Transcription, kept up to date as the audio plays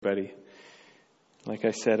Everybody, like I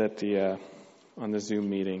said at the on the Zoom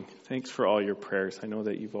meeting, thanks for all your prayers. I know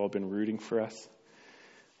that you've all been rooting for us,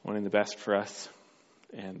 wanting the best for us,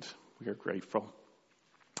 and we are grateful.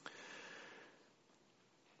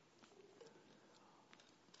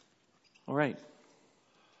 All right.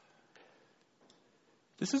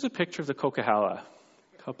 This is a picture of the Coquihalla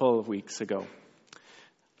a couple of weeks ago.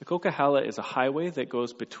 The Coquihalla is a highway that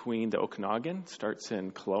goes between the Okanagan, starts in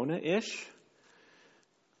Kelowna-ish,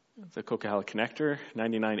 the Coquihalla Connector,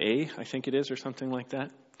 99A, I think it is, or something like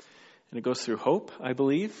that. And it goes through Hope, I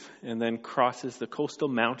believe, and then crosses the coastal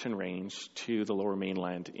mountain range to the Lower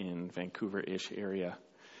Mainland in Vancouver-ish area.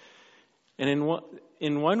 And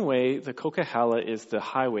in one way, the Coquihalla is the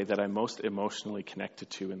highway that I'm most emotionally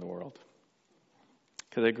connected to in the world.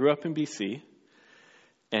 Because I grew up in BC,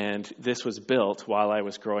 and this was built while I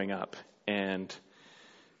was growing up. And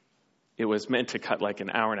it was meant to cut like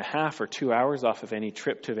an hour and a half or 2 hours off of any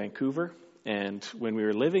trip to Vancouver. And when we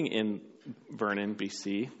were living in Vernon,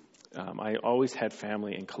 BC, I always had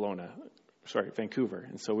family in Vancouver.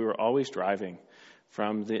 And so we were always driving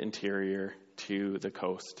from the interior to the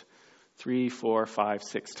coast 3, 4, 5,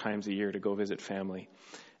 6 times a year to go visit family.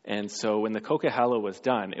 And so when the Coquihalla was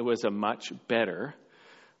done, it was a much better,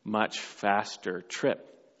 much faster trip.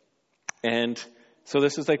 And so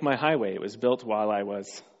this is like my highway. It was built while I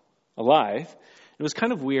was alive. It was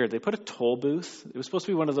kind of weird. They put a toll booth. It was supposed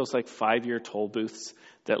to be one of those like 5-year toll booths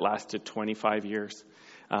that lasted 25 years.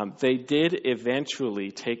 They did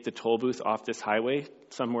eventually take the toll booth off this highway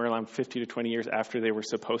somewhere around 50 to 20 years after they were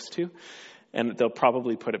supposed to. And they'll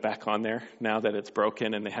probably put it back on there now that it's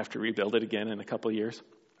broken and they have to rebuild it again in a couple of years.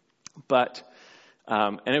 But,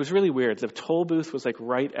 and it was really weird. The toll booth was like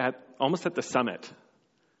almost at the summit.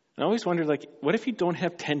 And I always wondered, like, what if you don't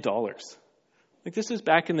have $10? Like, this is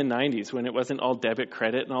back in the 90s when it wasn't all debit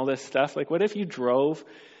credit and all this stuff. Like, what if you drove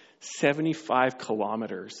 75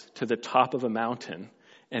 kilometers to the top of a mountain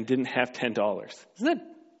and didn't have $10? Isn't that,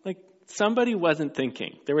 like, somebody wasn't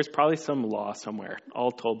thinking. There was probably some law somewhere.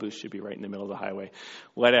 All toll booths should be right in the middle of the highway.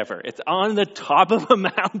 Whatever. It's on the top of a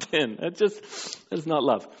mountain. That's not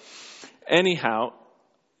love. Anyhow,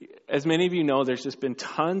 as many of you know, there's just been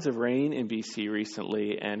tons of rain in BC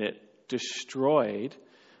recently, and it destroyed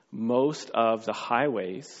most of the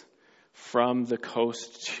highways from the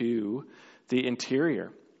coast to the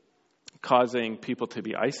interior, causing people to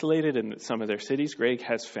be isolated in some of their cities. Greg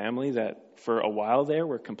has family that for a while there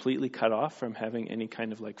were completely cut off from having any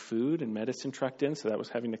kind of like food and medicine trucked in, so that was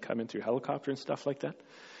having to come in through helicopter and stuff like that.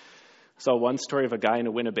 I saw one story of a guy in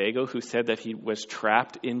a Winnebago who said that he was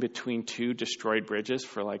trapped in between 2 destroyed bridges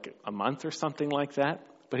for like a month or something like that.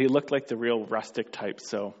 But he looked like the real rustic type,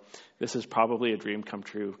 so this is probably a dream come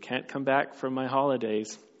true. Can't come back from my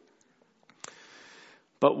holidays.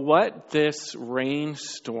 But what this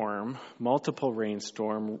rainstorm, multiple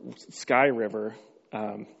rainstorm, Sky River,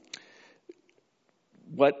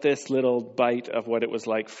 what this little bite of what it was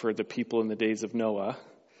like for the people in the days of Noah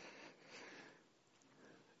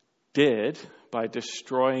did by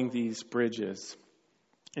destroying these bridges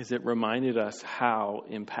is it reminded us how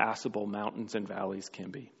impassable mountains and valleys can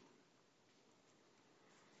be.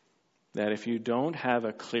 That if you don't have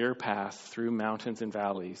a clear path through mountains and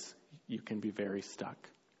valleys, you can be very stuck.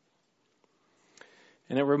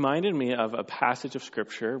 And it reminded me of a passage of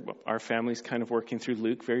Scripture. Our family's kind of working through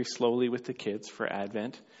Luke very slowly with the kids for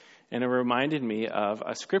Advent. And it reminded me of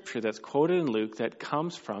a Scripture that's quoted in Luke that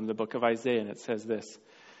comes from the book of Isaiah. And it says this: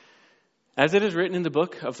 "As it is written in the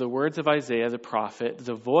book of the words of Isaiah the prophet,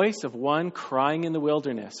 the voice of one crying in the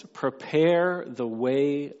wilderness, prepare the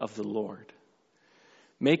way of the Lord.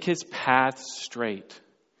 Make his paths straight.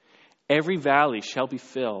 Every valley shall be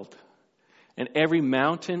filled, and every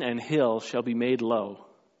mountain and hill shall be made low.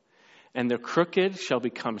 And the crooked shall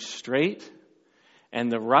become straight, and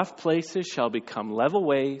the rough places shall become level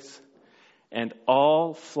ways, and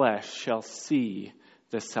all flesh shall see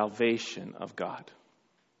the salvation of God."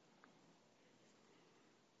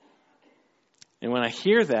 And when I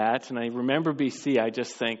hear that, and I remember BC, I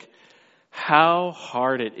just think how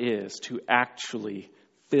hard it is to actually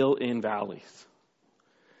fill in valleys.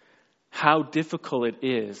 How difficult it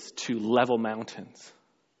is to level mountains.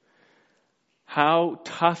 How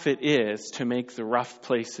tough it is to make the rough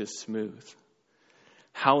places smooth.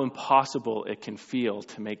 How impossible it can feel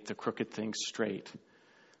to make the crooked things straight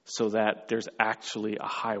so that there's actually a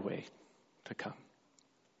highway to come.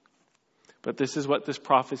 But this is what this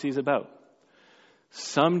prophecy is about.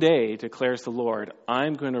 Someday, declares the Lord,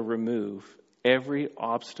 I'm going to remove every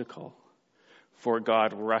obstacle for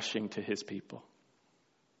God rushing to his people.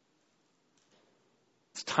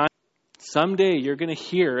 It's time Someday you're going to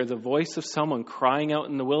hear the voice of someone crying out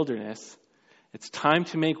in the wilderness, it's time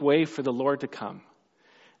to make way for the Lord to come.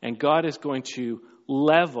 And God is going to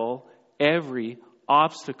level every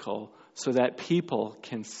obstacle so that people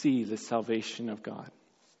can see the salvation of God.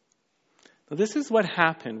 Now, this is what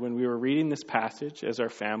happened when we were reading this passage as our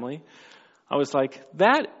family. I was like,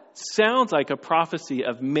 that sounds like a prophecy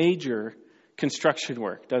of major construction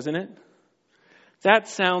work, doesn't it? That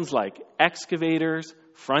sounds like excavators,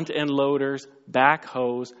 front-end loaders,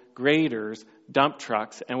 backhoes, graders, dump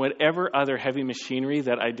trucks, and whatever other heavy machinery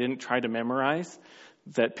that I didn't try to memorize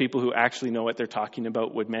that people who actually know what they're talking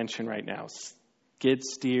about would mention right now. Skid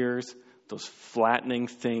steers, those flattening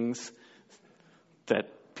things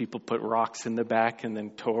that people put rocks in the back and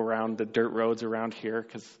then tow around the dirt roads around here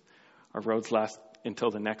because our roads last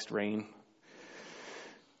until the next rain.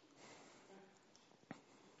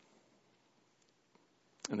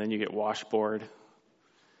 And then you get washboard,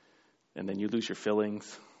 and then you lose your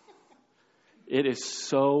fillings. It is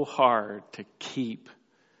so hard to keep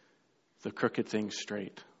the crooked things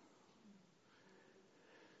straight.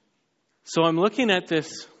 So I'm looking at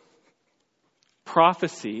this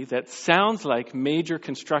prophecy that sounds like major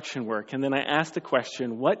construction work, and then I ask the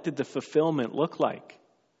question, what did the fulfillment look like?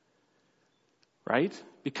 Right?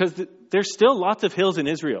 Because there's still lots of hills in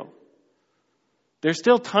Israel. There's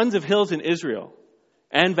still tons of hills in Israel.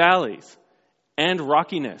 And valleys, and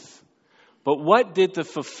rockiness. But what did the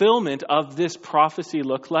fulfillment of this prophecy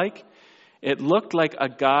look like? It looked like a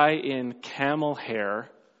guy in camel hair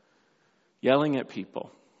yelling at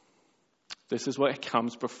people. This is what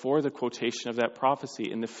comes before the quotation of that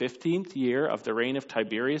prophecy. In the 15th year of the reign of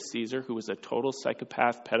Tiberius Caesar, who was a total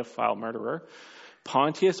psychopath, pedophile murderer,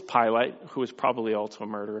 Pontius Pilate, who was probably also a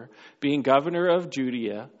murderer, being governor of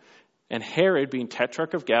Judea, and Herod being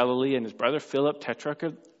tetrarch of Galilee, and his brother Philip, tetrarch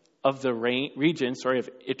of the region, of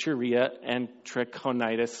Iturea and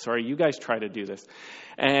Trachonitis. You guys try to do this.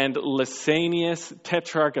 And Lysanias,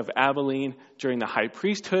 tetrarch of Abilene, during the high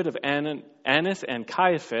priesthood of Annas and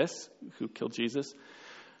Caiaphas, who killed Jesus.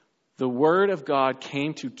 The word of God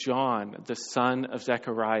came to John, the son of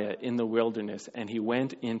Zechariah, in the wilderness, and he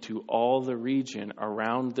went into all the region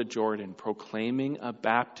around the Jordan, proclaiming a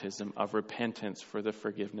baptism of repentance for the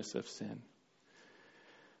forgiveness of sin.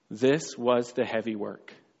 This was the heavy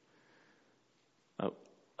work,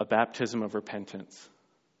 a baptism of repentance.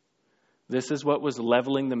 This is what was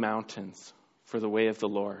leveling the mountains for the way of the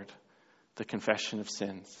Lord, the confession of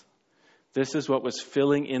sins. This is what was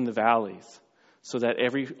filling in the valleys, so that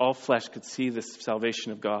all flesh could see the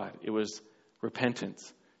salvation of God. It was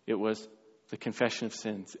repentance. It was the confession of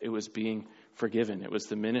sins. It was being forgiven. It was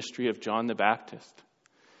the ministry of John the Baptist.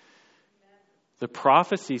 The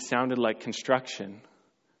prophecy sounded like construction.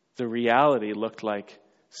 The reality looked like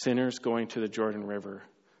sinners going to the Jordan River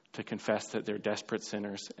to confess that they're desperate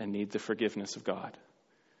sinners and need the forgiveness of God.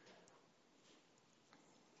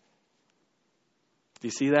 Do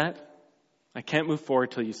you see that? I can't move forward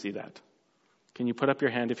till you see that. Can you put up your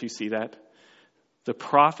hand if you see that? The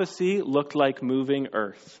prophecy looked like moving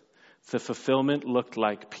earth. The fulfillment looked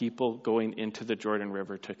like people going into the Jordan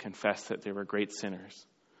River to confess that they were great sinners.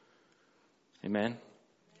 Amen?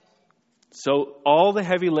 So all the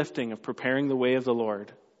heavy lifting of preparing the way of the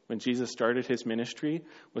Lord when Jesus started his ministry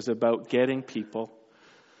was about getting people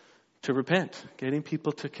to repent, getting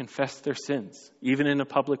people to confess their sins, even in a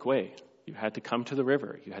public way. You had to come to the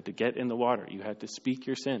river. You had to get in the water. You had to speak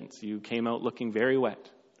your sins. You came out looking very wet.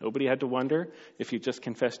 Nobody had to wonder if you just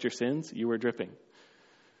confessed your sins, you were dripping.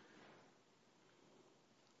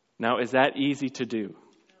 Now, is that easy to do?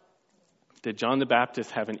 Did John the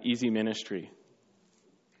Baptist have an easy ministry?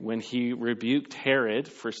 When he rebuked Herod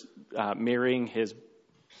for marrying his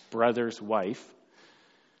brother's wife,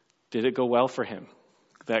 did it go well for him?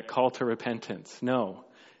 That call to repentance? No.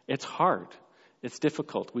 It's hard. It's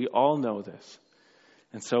difficult. We all know this.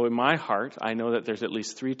 And so in my heart, I know that there's at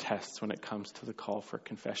least 3 tests when it comes to the call for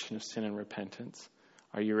confession of sin and repentance.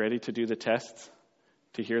 Are you ready to do the tests?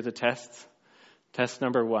 To hear the tests? Test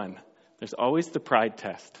number 1. There's always the pride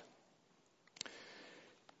test.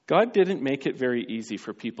 God didn't make it very easy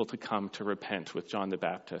for people to come to repent with John the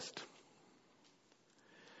Baptist.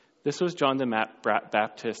 This was John the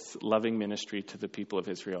Baptist's loving ministry to the people of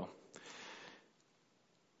Israel.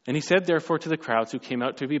 And he said, therefore, to the crowds who came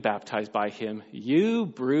out to be baptized by him, "You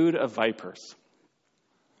brood of vipers,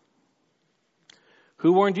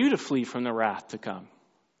 who warned you to flee from the wrath to come?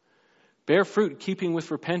 Bear fruit in keeping with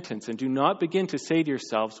repentance, and do not begin to say to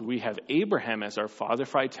yourselves, 'We have Abraham as our father,'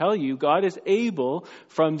 for I tell you, God is able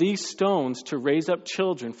from these stones to raise up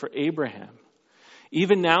children for Abraham.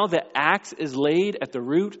 Even now the axe is laid at the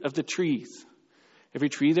root of the trees. Every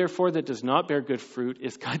tree, therefore, that does not bear good fruit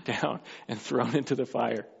is cut down and thrown into the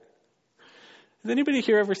fire. Has anybody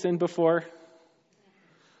here ever sinned before?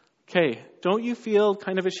 Okay, don't you feel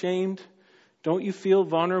kind of ashamed? Don't you feel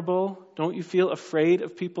vulnerable? Don't you feel afraid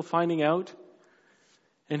of people finding out?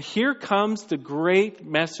 And here comes the great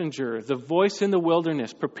messenger, the voice in the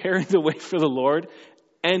wilderness, preparing the way for the Lord,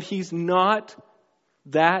 and he's not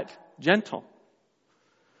that gentle.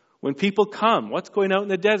 When people come, what's going out in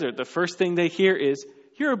the desert? The first thing they hear is,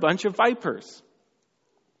 "You're a bunch of vipers."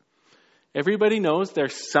 Everybody knows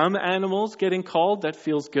there's some animals getting called. That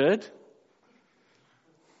feels good.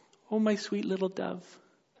 "Oh, my sweet little dove."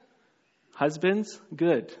 Husbands,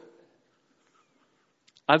 good.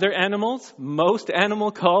 Other animals, most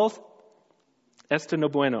animal calls, "Esto no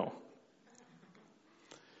bueno."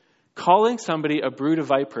 Calling somebody a brood of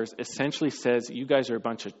vipers essentially says, you guys are a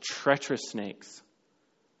bunch of treacherous snakes.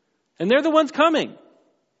 And they're the ones coming.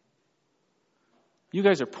 You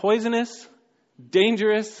guys are poisonous,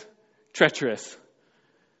 dangerous, treacherous.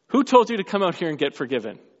 Who told you to come out here and get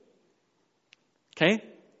forgiven? Okay?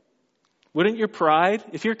 Wouldn't your pride,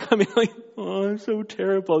 if you're coming like, "Oh, I'm so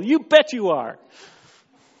terrible," you bet you are.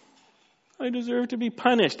 "I deserve to be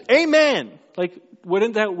punished." Amen. Like,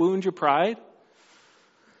 wouldn't that wound your pride?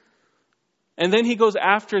 And then he goes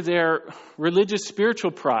after their religious,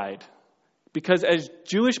 spiritual pride. Because as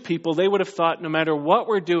Jewish people, they would have thought no matter what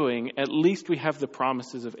we're doing, at least we have the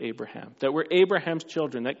promises of Abraham. That we're Abraham's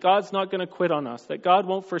children. That God's not going to quit on us. That God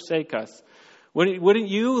won't forsake us. Wouldn't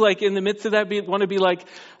you, like in the midst of that, want to be like,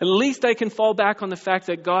 at least I can fall back on the fact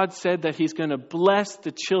that God said that he's going to bless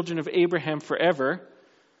the children of Abraham forever.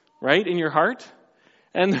 Right? In your heart?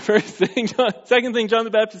 And the second thing John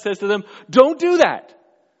the Baptist says to them, don't do that.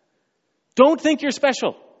 Don't think you're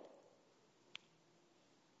special.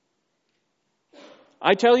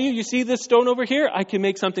 I tell you, you see this stone over here? I can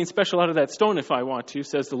make something special out of that stone if I want to,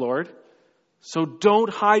 says the Lord. So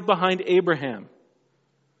don't hide behind Abraham.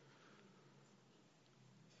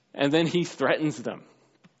 And then he threatens them.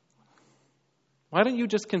 Why don't you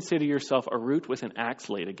just consider yourself a root with an axe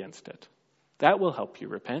laid against it? That will help you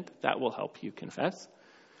repent. That will help you confess.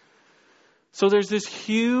 So there's this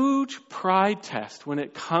huge pride test when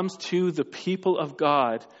it comes to the people of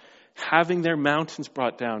God having their mountains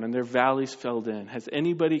brought down and their valleys filled in. Has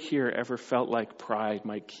anybody here ever felt like pride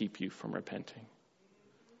might keep you from repenting?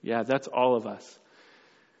 Yeah, that's all of us.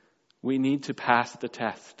 We need to pass the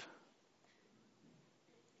test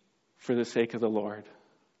for the sake of the Lord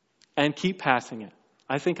and keep passing it.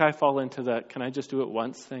 I think I fall into that "can I just do it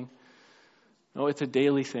once" thing. No, it's a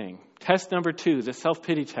daily thing. Test number 2, the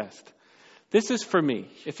self-pity test. This is for me.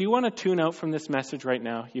 If you want to tune out from this message right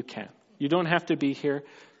now, you can. You don't have to be here.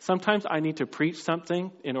 Sometimes I need to preach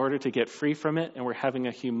something in order to get free from it, and we're having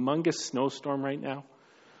a humongous snowstorm right now.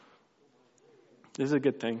 This is a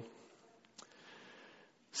good thing.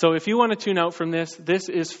 So if you want to tune out from this, this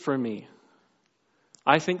is for me.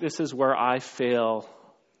 I think this is where I fail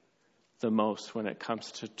the most when it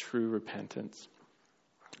comes to true repentance.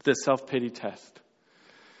 The self-pity test.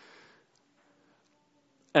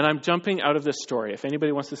 And I'm jumping out of this story. If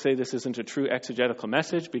anybody wants to say this isn't a true exegetical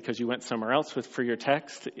message because you went somewhere else for your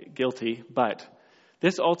text, guilty. But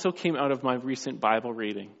this also came out of my recent Bible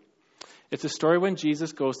reading. It's a story when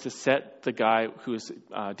Jesus goes to set the guy who is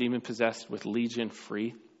demon-possessed with legion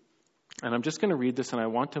free. And I'm just going to read this, and I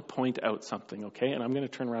want to point out something, okay? And I'm going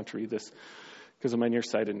to turn around to read this because of my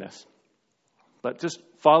nearsightedness. But just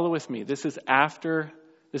follow with me. This is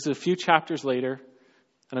a few chapters later.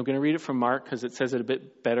 And I'm going to read it from Mark because it says it a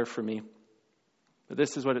bit better for me. But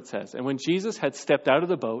this is what it says. And when Jesus had stepped out of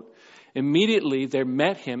the boat, immediately there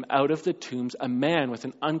met him out of the tombs a man with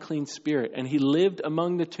an unclean spirit. And he lived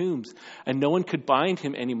among the tombs. And no one could bind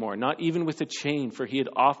him anymore, not even with a chain, for he had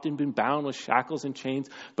often been bound with shackles and chains.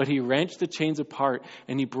 But he wrenched the chains apart,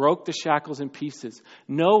 and he broke the shackles in pieces.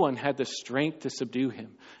 No one had the strength to subdue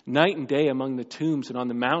him. Night and day among the tombs and on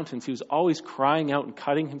the mountains, he was always crying out and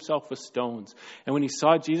cutting himself with stones. And when he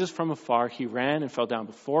saw Jesus from afar, he ran and fell down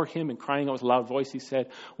before him, and crying out with a loud voice, he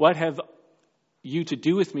said, "What have you to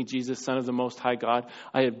do with me, Jesus, Son of the Most High God?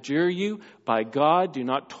 I adjure you, by God, do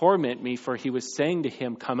not torment me." For he was saying to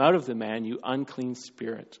him, "Come out of the man, you unclean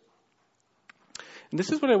spirit." And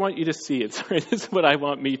this is what I want you to see. This is what I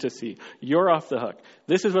want me to see. You're off the hook.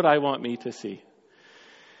 This is what I want me to see.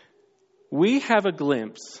 We have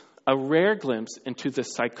a rare glimpse into the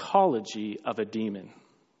psychology of a demon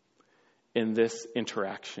in this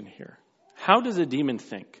interaction here. How does a demon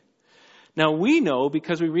think? Now, we know,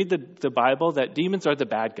 because we read the Bible, that demons are the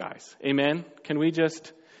bad guys. Amen? Can we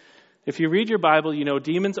just If you read your Bible, you know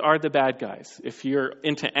demons are the bad guys. If you're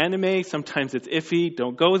into anime, sometimes it's iffy.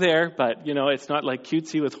 Don't go there. But, it's not like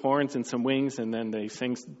cutesy with horns and some wings and then they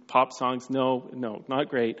sing pop songs. No, not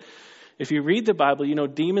great. If you read the Bible, you know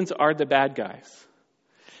demons are the bad guys.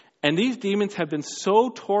 And these demons have been so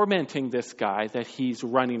tormenting this guy that he's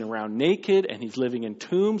running around naked and he's living in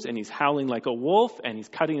tombs and he's howling like a wolf and he's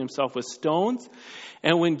cutting himself with stones.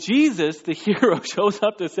 And when Jesus, the hero, shows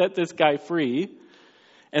up to set this guy free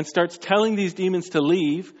and starts telling these demons to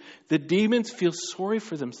leave, the demons feel sorry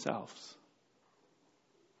for themselves.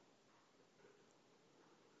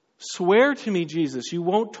 Swear to me, Jesus, you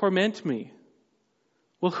won't torment me.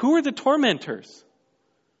 Well, who are the tormentors?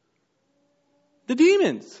 The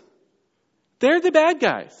demons. They're the bad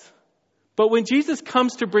guys. But when Jesus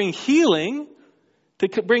comes to bring healing,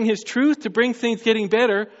 to bring his truth, to bring things getting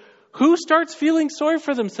better, who starts feeling sorry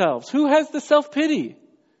for themselves? Who has the self-pity?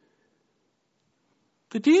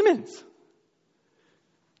 The demons.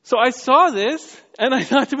 So I saw this and I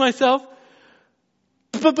thought to myself,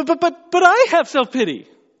 but I have self-pity.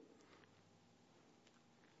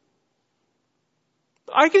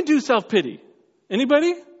 I can do self-pity.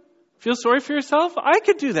 Anybody feel sorry for yourself? I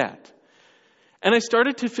could do that. And I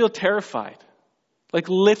started to feel terrified. Like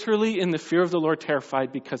literally in the fear of the Lord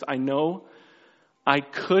terrified, because I know I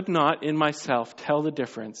could not in myself tell the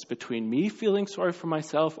difference between me feeling sorry for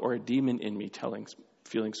myself or a demon in me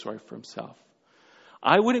feeling sorry for himself.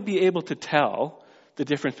 I wouldn't be able to tell the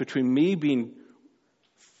difference between me being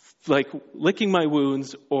like licking my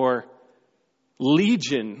wounds or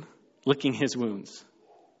Legion licking his wounds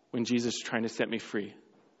when Jesus was trying to set me free.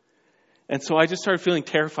 And so I just started feeling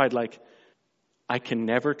terrified, like I can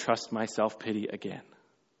never trust my self-pity again.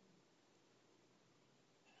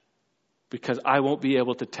 Because I won't be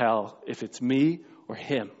able to tell if it's me or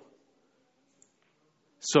him.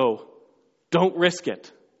 So don't risk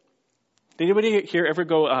it. Did anybody here ever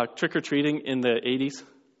go trick-or-treating in the 80s?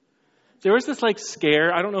 There was this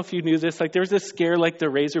scare. I don't know if you knew this. There was this scare like the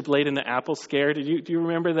razor blade and the apple scare. Do you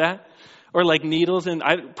remember that? Or needles. And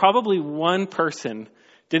probably one person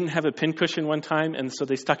didn't have a pincushion one time, and so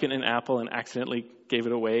they stuck it in an apple and accidentally gave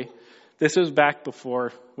it away. This was back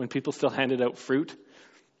before when people still handed out fruit.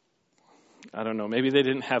 I don't know. Maybe they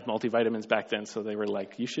didn't have multivitamins back then, so they were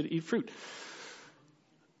like, you should eat fruit.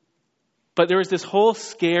 But there was this whole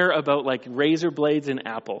scare about razor blades and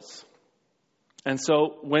apples. And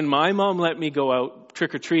so when my mom let me go out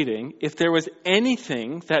trick-or-treating, if there was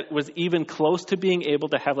anything that was even close to being able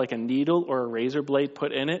to have a needle or a razor blade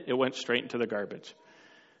put in it, it went straight into the garbage.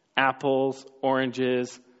 Apples,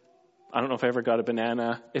 oranges, I don't know if I ever got a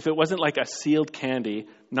banana. If it wasn't a sealed candy,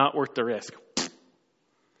 not worth the risk.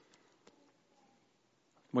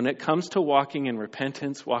 When it comes to walking in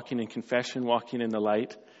repentance, walking in confession, walking in the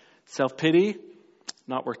light, self-pity,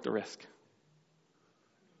 not worth the risk.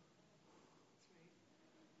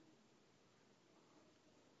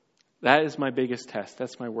 That is my biggest test.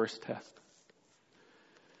 That's my worst test.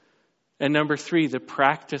 And number 3, the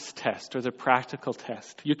practice test or the practical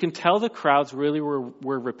test. You can tell the crowds really were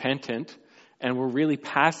repentant and were really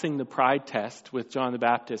passing the pride test with John the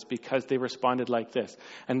Baptist because they responded like this.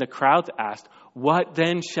 And the crowds asked, what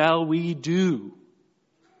then shall we do?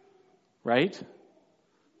 Right?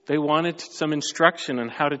 They wanted some instruction on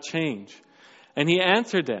how to change. And he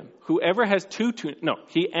answered them, whoever has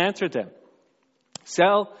he answered them,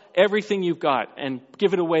 sell everything you've got and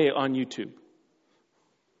give it away on YouTube.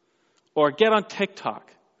 Or get on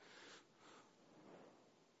TikTok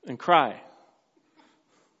and cry.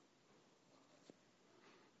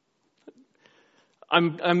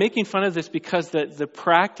 I'm making fun of this because the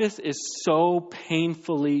practice is so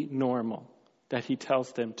painfully normal that he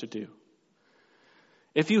tells them to do.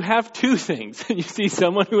 If you have 2 things and you see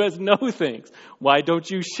someone who has no things, why don't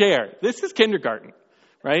you share? This is kindergarten,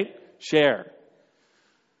 right? Share.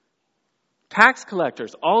 Tax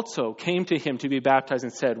collectors also came to him to be baptized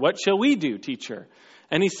and said, what shall we do, teacher?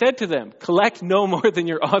 And he said to them, collect no more than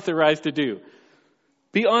you're authorized to do.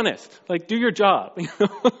 Be honest. Do your job.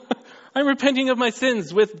 I'm repenting of my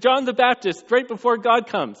sins with John the Baptist right before God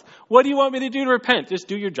comes. What do you want me to do to repent? Just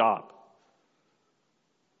do your job.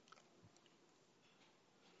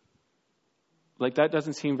 That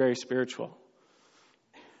doesn't seem very spiritual.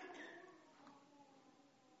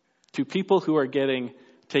 To people who are getting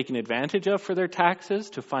taken advantage of for their taxes,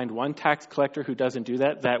 to find one tax collector who doesn't do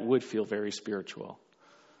that, that would feel very spiritual.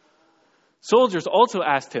 Soldiers also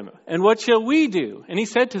asked him, and what shall we do? And he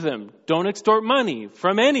said to them, don't extort money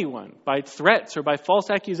from anyone by threats or by false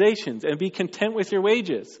accusations, and be content with your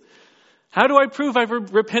wages. How do I prove I've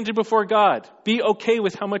repented before God? Be okay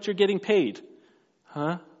with how much you're getting paid.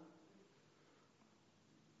 Huh?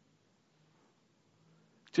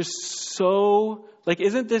 Just so,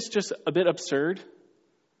 isn't this just a bit absurd?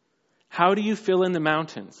 How do you fill in the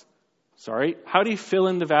mountains? Sorry, how do you fill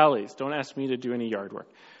in the valleys? Don't ask me to do any yard work.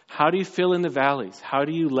 How do you fill in the valleys? How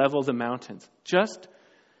do you level the mountains? Just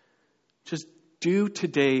do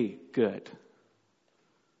today good.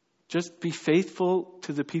 Just be faithful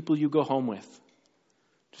to the people you go home with.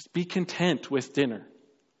 Just be content with dinner.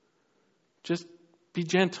 Just be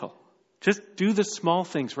gentle. Just do the small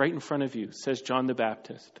things right in front of you, says John the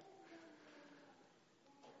Baptist.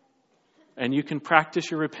 And you can practice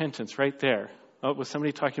your repentance right there. Oh, was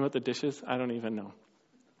somebody talking about the dishes? I don't even know.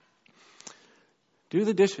 Do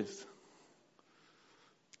the dishes.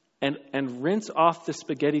 And rinse off the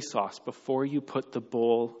spaghetti sauce before you put the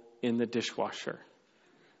bowl in the dishwasher.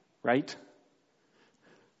 Right?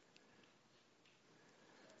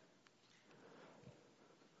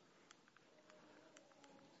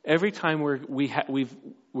 Every time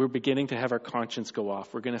we're beginning to have our conscience go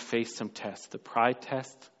off, we're going to face some tests. The pride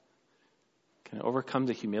test. Can I overcome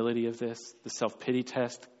the humility of this? The self-pity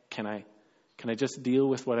test. Can I just deal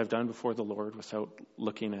with what I've done before the Lord without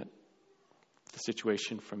looking at the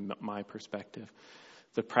situation from my perspective?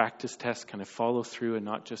 The practice test. Can I follow through and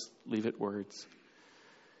not just leave it words?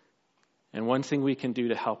 And one thing we can do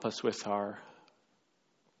to help us with our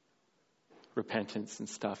repentance and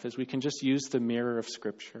stuff is we can just use the mirror of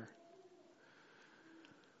Scripture.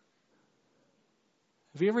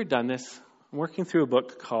 Have you ever done this? I'm working through a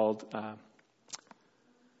book called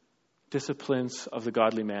Disciplines of the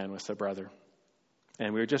Godly Man with a brother.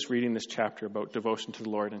 And we were just reading this chapter about devotion to the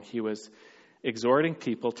Lord, and he was exhorting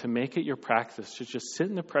people to make it your practice to just sit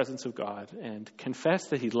in the presence of God and confess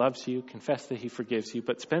that he loves you, confess that he forgives you,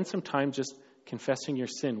 but spend some time just confessing your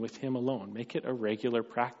sin with him alone. Make it a regular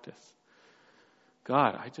practice.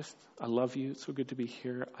 God, I love you. It's so good to be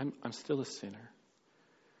here. I'm still a sinner.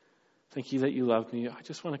 Thank you that you love me. I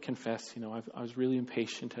just want to confess, I was really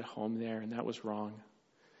impatient at home there, and that was wrong.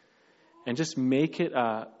 And just make it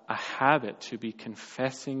a habit to be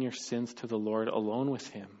confessing your sins to the Lord alone with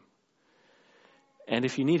him. And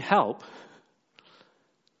if you need help,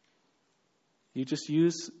 you just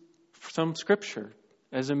use some Scripture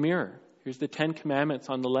as a mirror. Here's the 10 Commandments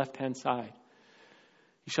on the left-hand side.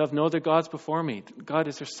 You shall have no other gods before me. God,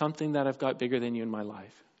 is there something that I've got bigger than you in my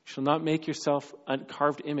life? You shall not make yourself a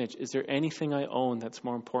carved image. Is there anything I own that's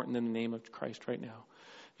more important than the name of Christ right now?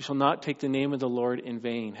 You shall not take the name of the Lord in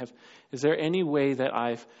vain. Is there any way that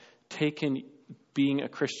I've taken being a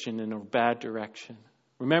Christian in a bad direction?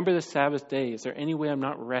 Remember the Sabbath day. Is there any way I'm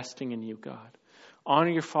not resting in you, God?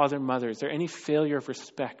 Honor your father and mother. Is there any failure of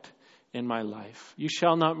respect in my life? You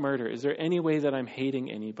shall not murder. Is there any way that I'm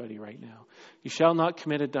hating anybody right now? You shall not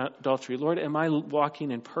commit adultery. Lord, am I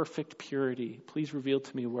walking in perfect purity? Please reveal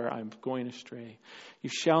to me where I'm going astray. You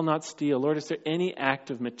shall not steal. Lord, is there any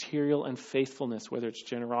act of material unfaithfulness, whether it's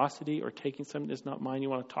generosity or taking something that's not mine, you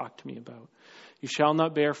want to talk to me about? You shall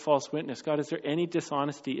not bear false witness. God, is there any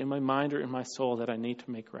dishonesty in my mind or in my soul that I need to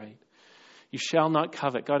make right? You shall not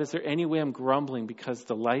covet. God, is there any way I'm grumbling because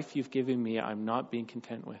the life you've given me I'm not being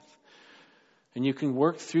content with? And you can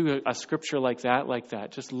work through a scripture like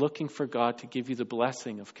that, just looking for God to give you the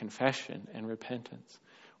blessing of confession and repentance.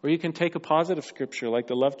 Or you can take a positive scripture like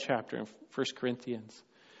the love chapter in 1 Corinthians.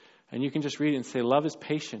 And you can just read it and say, love is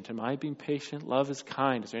patient. Am I being patient? Love is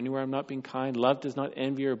kind. Is there anywhere I'm not being kind? Love does not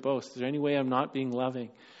envy or boast. Is there any way I'm not being loving?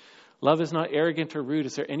 Love is not arrogant or rude.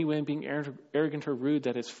 Is there any way I'm being arrogant or rude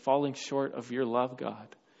that is falling short of your love,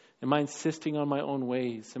 God? Am I insisting on my own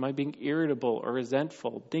ways? Am I being irritable or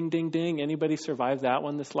resentful? Ding, ding, ding. Anybody survive that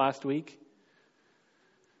one this last week?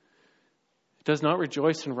 It does not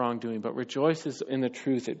rejoice in wrongdoing, but rejoices in the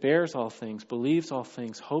truth. It bears all things, believes all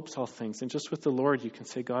things, hopes all things. And just with the Lord, you can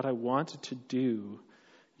say, God, I wanted to do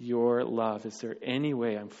your love. Is there any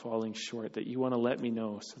way I'm falling short that you want to let me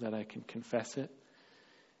know so that I can confess it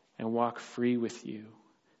and walk free with you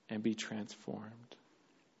and be transformed?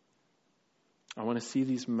 I want to see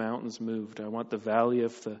these mountains moved. I want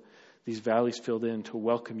these valleys filled in to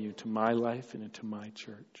welcome you to my life and into my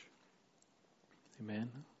church. Amen.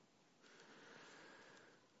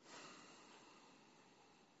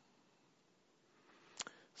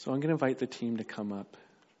 So I'm going to invite the team to come up.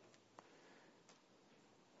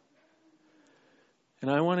 And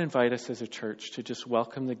I want to invite us as a church to just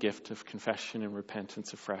welcome the gift of confession and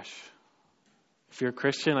repentance afresh. If you're a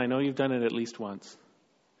Christian, I know you've done it at least once.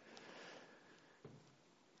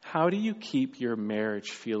 How do you keep your marriage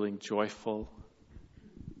feeling joyful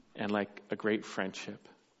and like a great friendship?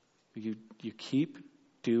 You keep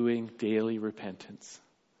doing daily repentance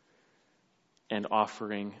and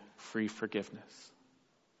offering free forgiveness.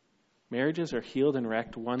 Marriages are healed and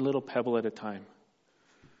wrecked one little pebble at a time.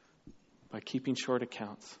 by keeping short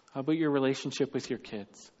accounts? How about your relationship with your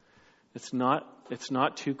kids? It's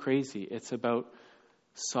not too crazy. It's about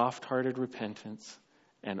soft-hearted repentance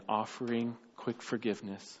and offering quick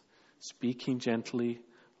forgiveness, speaking gently,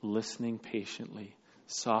 listening patiently.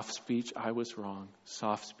 Soft speech, I was wrong.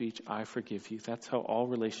 Soft speech, I forgive you. That's how all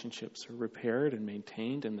relationships are repaired and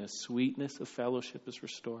maintained, and the sweetness of fellowship is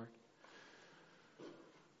restored.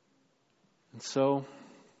 And so,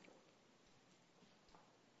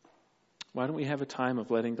 why don't we have a time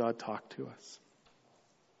of letting God talk to us?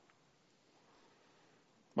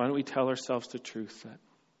 Why don't we tell ourselves the truth that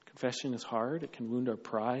confession is hard, it can wound our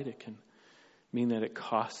pride, it can mean that it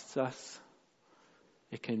costs us,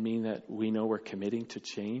 it can mean that we know we're committing to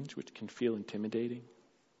change, which can feel intimidating.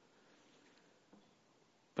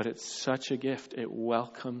 But it's such a gift. It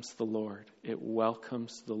welcomes the Lord. It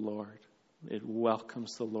welcomes the Lord. It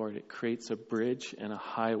welcomes the Lord. It creates a bridge and a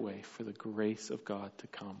highway for the grace of God to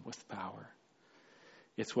come with power.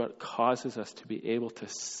 It's what causes us to be able to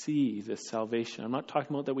see the salvation. I'm not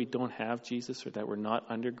talking about that we don't have Jesus or that we're not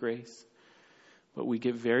under grace, but we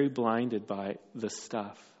get very blinded by the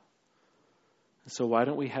stuff. And so why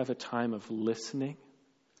don't we have a time of listening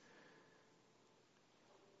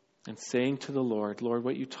and saying to the Lord, Lord,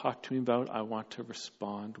 what you talked to me about, I want to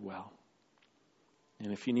respond well.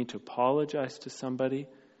 And if you need to apologize to somebody,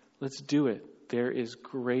 let's do it. There is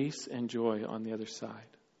grace and joy on the other side.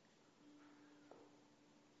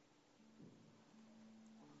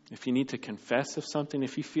 If you need to confess of something,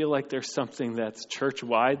 if you feel like there's something that's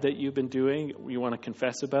church-wide that you've been doing, you want to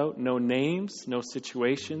confess about, no names, no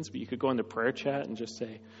situations, but you could go in the prayer chat and just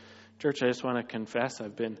say, Church, I just want to confess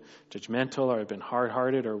I've been judgmental or I've been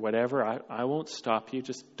hard-hearted or whatever. I won't stop you.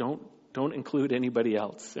 Just don't include anybody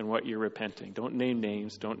else in what you're repenting. Don't name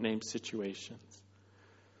names. Don't name situations.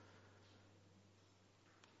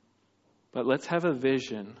 But let's have a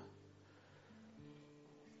vision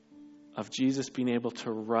of Jesus being able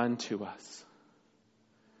to run to us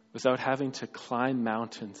without having to climb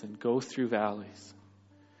mountains and go through valleys,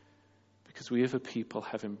 because we as a people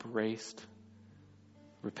have embraced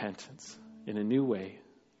repentance in a new way,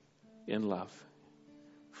 in love,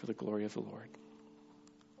 for the glory of the Lord.